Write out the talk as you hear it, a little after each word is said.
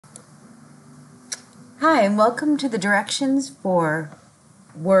Hi, and welcome to the directions for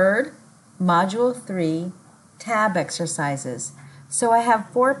Word Module 3 tab exercises. So I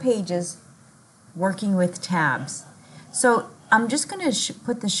have 4 pages working with tabs. So I'm just going to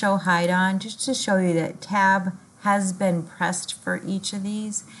put the show hide on just to show you that tab has been pressed for each of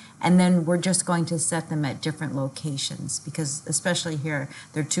these, and then we're just going to set them at different locations because especially here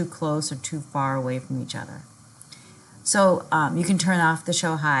they're too close or too far away from each other. So you can turn off the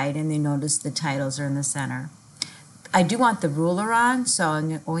show hide and then notice the titles are in the center. I do want the ruler on, so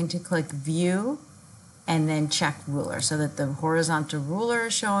I'm going to click view and then check ruler so that the horizontal ruler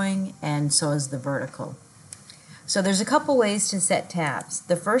is showing and so is the vertical. So there's a couple ways to set tabs.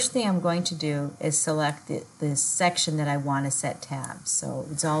 The first thing I'm going to do is select the section that I want to set tabs. So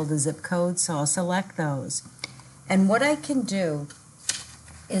it's all the zip codes, so I'll select those. And what I can do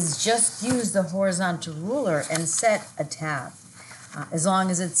is just use the horizontal ruler and set a tab, as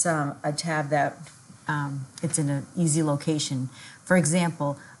long as it's a tab that it's in an easy location. For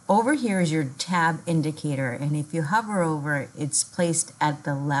example, over here is your tab indicator, and if you hover over it, it's placed at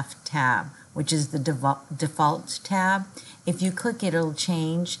the left tab, which is the default tab. If you click it, it'll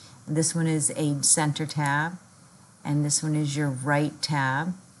change. This one is a center tab, and this one is your right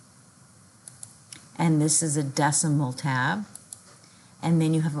tab, and this is a decimal tab. And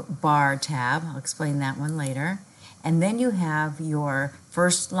then you have a bar tab. I'll explain that one later. And then you have your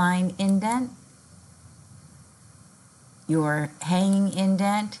first line indent, your hanging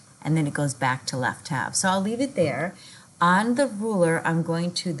indent, and then it goes back to left tab. So I'll leave it there. On the ruler, I'm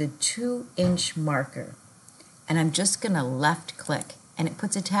going to the 2-inch marker, and I'm just going to left click, and it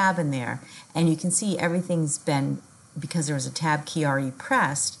puts a tab in there. And you can see everything's been, because there was a tab key already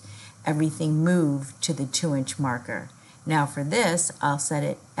pressed, everything moved to the 2-inch marker. Now for this, I'll set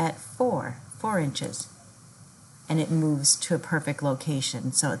it at 4 inches, and it moves to a perfect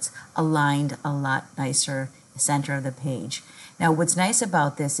location, so it's aligned a lot nicer, center of the page. Now what's nice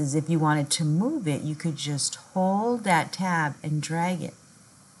about this is if you wanted to move it, you could just hold that tab and drag it,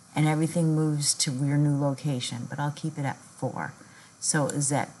 and everything moves to your new location, but I'll keep it at 4. So is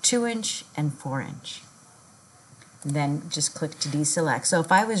that 2-inch and 4-inch. Then just click to deselect. So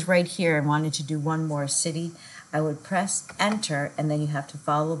if I was right here and wanted to do one more city, I would press enter, and then you have to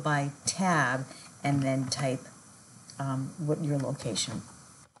follow by tab and then type what your location.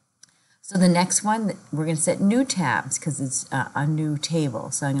 So the next one, we're going to set new tabs because it's a new table.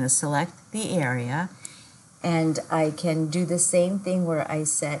 So I'm going to select the area, and I can do the same thing where I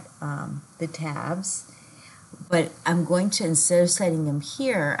set the tabs, but I'm going to, instead of setting them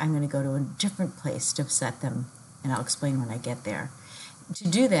here, I'm going to go to a different place to set them, and I'll explain when I get there. To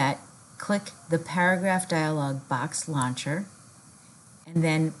do that, click the paragraph dialog box launcher, and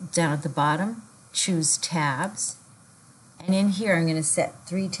then down at the bottom, choose tabs. And in here, I'm going to set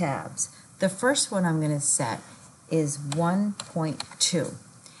 3 tabs. The first one I'm going to set is 1.2,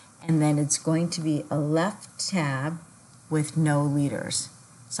 and then it's going to be a left tab with no leaders.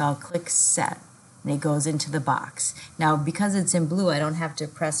 So I'll click set, and it goes into the box. Now, because it's in blue, I don't have to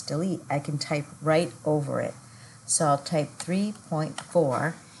press delete. I can type right over it. So I'll type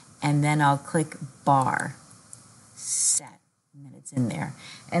 3.4. and then I'll click bar, set, and then it's in there.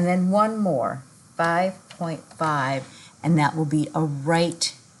 And then one more, 5.5, and that will be a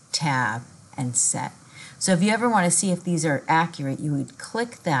right tab and set. So if you ever want to see if these are accurate, you would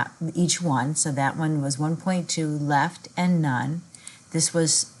click that, each one. So that one was 1.2, left and none. This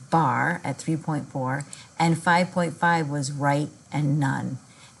was bar at 3.4, and 5.5 was right and none.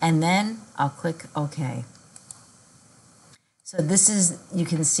 And then I'll click OK. So this is, you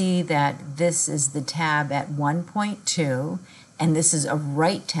can see that this is the tab at 1.2, and this is a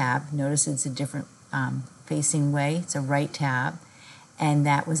right tab. Notice it's a different facing way. It's a right tab, and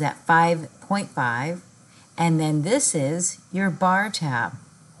that was at 5.5. And then this is your bar tab.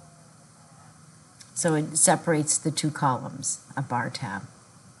 So it separates the 2 columns, a bar tab.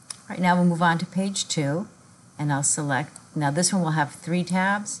 All right, now we'll move on to page 2, and I'll select, now this one will have 3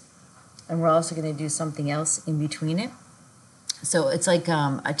 tabs, and we're also going to do something else in between it. So it's like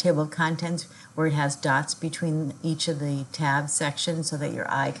a table of contents where it has dots between each of the tab sections so that your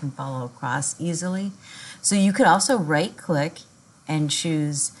eye can follow across easily. So you could also right-click and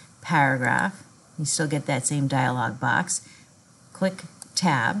choose paragraph. You still get that same dialog box. Click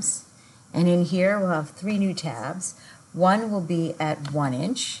tabs, and in here we'll have 3 new tabs. One will be at 1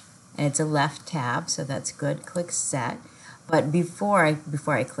 inch, and it's a left tab, so that's good. Click set. But before I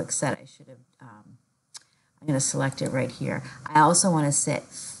click set, I should have I'm going to select it right here. I also want to set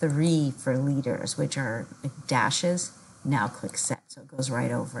 3 for leaders, which are dashes. Now click set, so it goes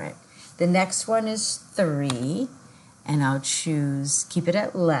right over it. The next one is 3, and I'll choose, keep it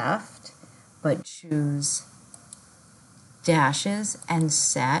at left, but choose dashes and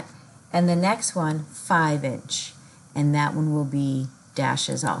set. And the next one, 5-inch, and that one will be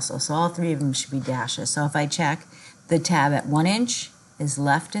dashes also. So all three of them should be dashes. So if I check, the tab at 1 inch is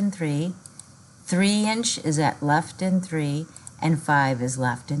left in 3, 3-inch is at left in 3, and 5 is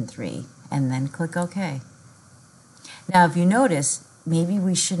left in 3, and then click OK. Now if you notice, maybe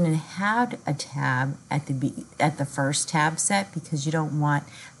we shouldn't have had a tab at the first tab set because you don't want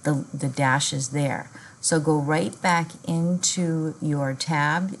the dashes there. So go right back into your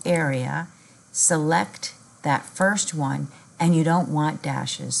tab area, select that first one, and you don't want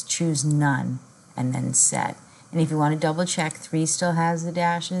dashes. Choose none and then set. And if you want to double check, 3 still has the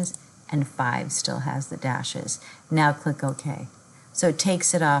dashes and 5 still has the dashes. Now click OK. So it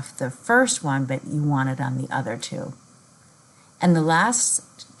takes it off the first one, but you want it on the other two. And the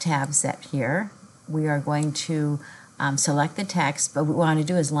last tab set here, we are going to select the text, but what we want to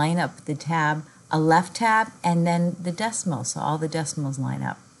do is line up the tab, a left tab, and then the decimal, so all the decimals line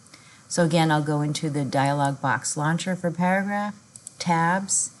up. So again, I'll go into the dialog box launcher for paragraph,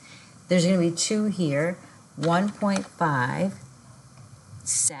 tabs. There's going to be 2 here, 1.5,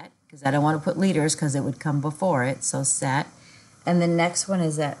 set, because I don't want to put liters because it would come before it, so set. And the next one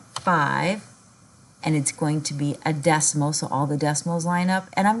is at 5, and it's going to be a decimal, so all the decimals line up.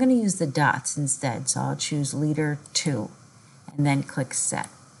 And I'm going to use the dots instead, so I'll choose liter 2, and then click set.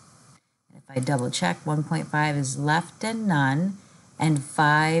 If I double check, 1.5 is left and none, and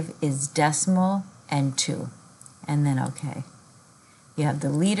 5 is decimal and 2, and then OK. You have the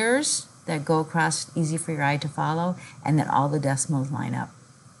liters that go across, easy for your eye to follow, and then all the decimals line up.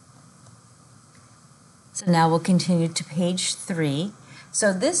 So now we'll continue to page 3.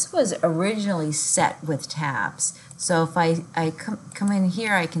 So this was originally set with tabs. So if I come in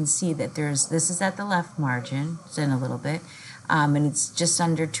here, I can see that this is at the left margin, it's in a little bit, and it's just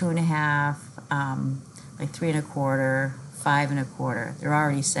under 2.5, like 3 1/4, 5 1/4. They're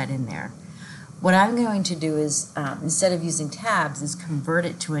already set in there. What I'm going to do is, instead of using tabs, is convert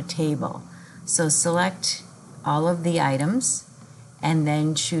it to a table. So select all of the items, and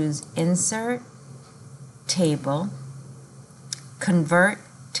then choose Insert, Table, Convert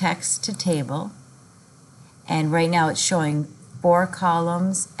Text to Table, and right now it's showing 4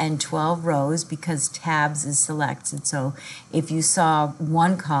 columns and 12 rows because tabs is selected. So if you saw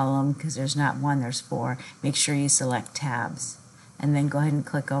 1 column, because there's not 1, there's 4, make sure you select tabs. And then go ahead and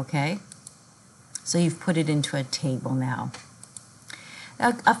click OK. So you've put it into a table now.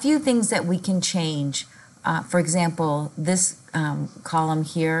 A few things that we can change. For example, this column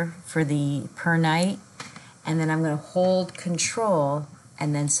here for the per night, and then I'm going to hold Control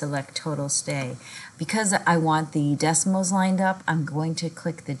and then select Total Stay. Because I want the decimals lined up, I'm going to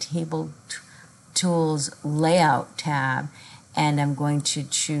click the Table Tools Layout tab, and I'm going to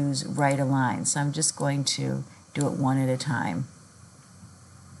choose Right Align. So I'm just going to do it one at a time.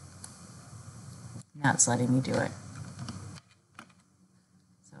 Now it's letting me do it.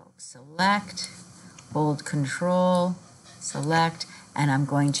 So select, hold Control, select, and I'm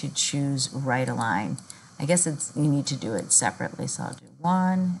going to choose Right Align. I guess you need to do it separately, so I'll do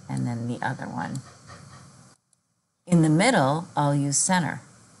one and then the other one. In the middle, I'll use center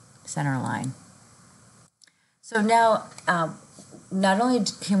line. So now, not only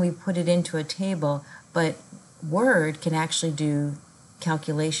can we put it into a table, but Word can actually do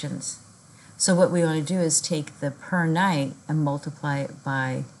calculations. So what we want to do is take the per night and multiply it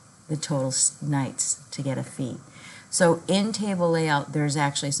by the total nights to get a fee. So in table layout, there's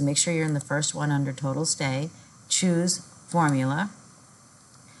actually, so make sure you're in the first one under total stay, choose formula.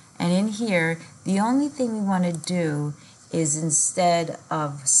 And in here, the only thing we want to do is instead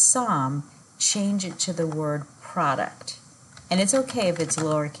of sum, change it to the word product. And it's okay if it's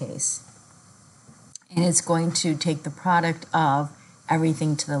lowercase. And it's going to take the product of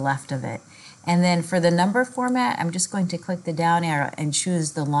everything to the left of it. And then for the number format, I'm just going to click the down arrow and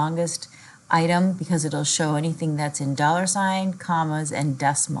choose the longest item because it'll show anything that's in $, commas, and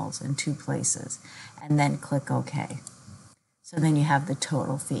decimals in 2 places. And then click OK. So then you have the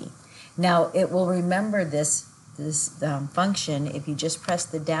total fee. Now it will remember this function if you just press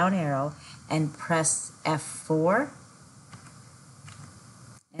the down arrow and press F4.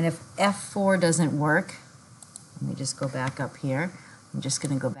 And if F4 doesn't work, let me just go back up here. I'm just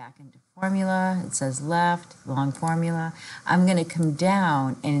going to go back into formula. It says left, long formula. I'm going to come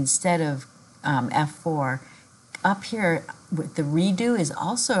down, and instead of F4, up here with the redo is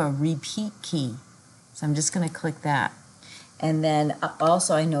also a repeat key. So I'm just going to click that. And then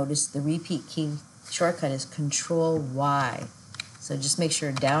also I noticed the repeat key shortcut is Control Y. So just make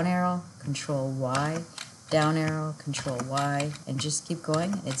sure down arrow, Control Y, down arrow, Control Y, and just keep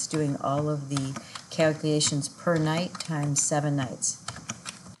going. It's doing all of the calculations per night times 7 nights.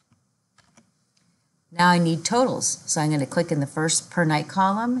 Now I need totals, so I'm going to click in the first per night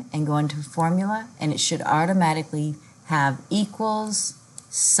column and go into formula, and it should automatically have equals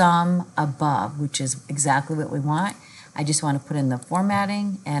sum above, which is exactly what we want. I just want to put in the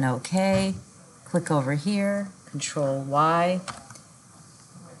formatting and OK. Click over here, Control Y.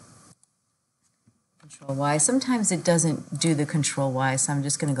 Control Y. Sometimes it doesn't do the Control Y, so I'm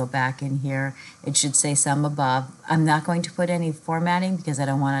just going to go back in here. It should say sum above. I'm not going to put any formatting because I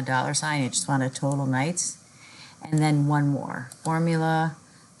don't want a $sign. I just want a total nights. And then one more. Formula,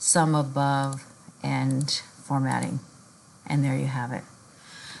 sum above, and formatting. And there you have it.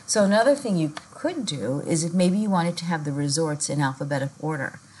 So another thing you could do is if maybe you wanted to have the resorts in alphabetical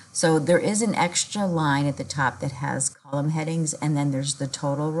order. So there is an extra line at the top that has column headings, and then there's the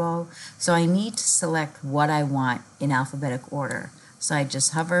total row. So I need to select what I want in alphabetical order. So I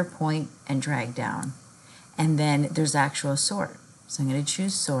just hover, point, and drag down. And then there's actual sort. So I'm going to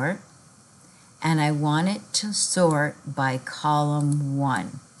choose sort, and I want it to sort by column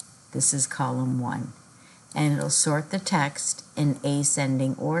 1. This is column 1. And it'll sort the text in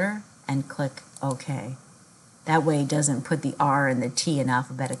ascending order, and click OK. That way it doesn't put the R and the T in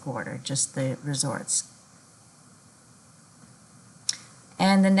alphabetical order, just the resorts.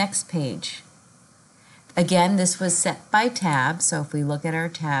 And the next page. Again, this was set by tab, so if we look at our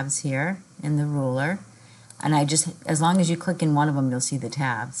tabs here in the ruler, and as long as you click in one of them, you'll see the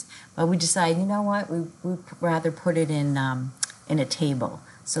tabs. But we decide, you know what, we'd rather put it in a table.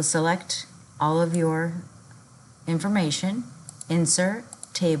 So select all of your information, insert,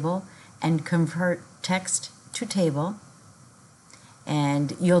 table, and convert text to table.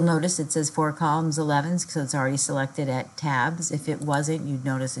 And you'll notice it says 4 columns 11, so it's already selected at tabs. If it wasn't, you'd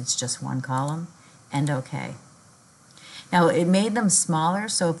notice it's just 1 column, and OK. Now it made them smaller,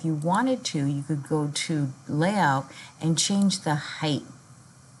 so if you wanted to, you could go to layout and change the height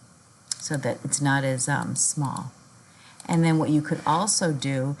so that it's not as small. And then what you could also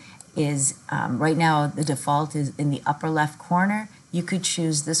do is, right now the default is in the upper left corner. You could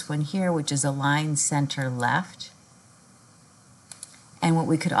choose this one here, which is align center left. And what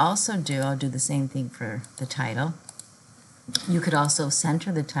we could also do, I'll do the same thing for the title. You could also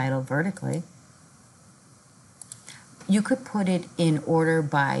center the title vertically. You could put it in order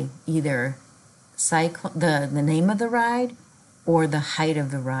by either the name of the ride or the height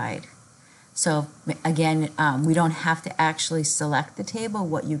of the ride. So again, we don't have to actually select the table.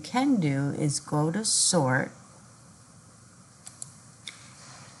 What you can do is go to sort.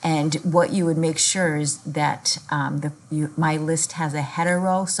 And what you would make sure is that my list has a header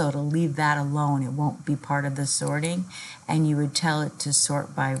row, so it'll leave that alone. It won't be part of the sorting. And you would tell it to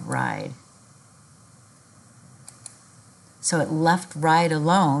sort by ride. So it left ride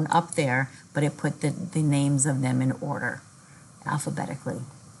alone up there, but it put the names of them in order, alphabetically.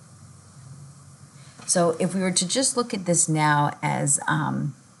 So if we were to just look at this now as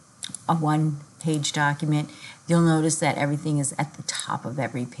a one-page document, you'll notice that everything is at the top of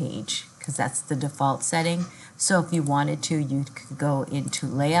every page because that's the default setting. So if you wanted to, you could go into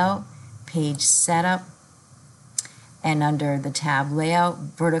Layout, Page Setup, and under the tab Layout,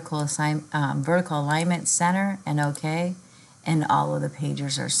 Vertical Alignment, Center, and OK, and all of the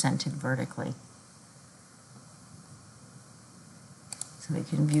pages are centered vertically. So we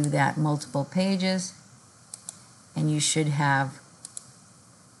can view that multiple pages, and you should have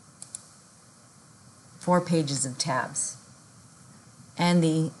 4 pages of tabs, and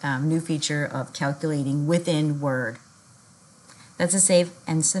the new feature of calculating within Word. That's a save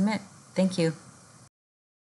and submit. Thank you.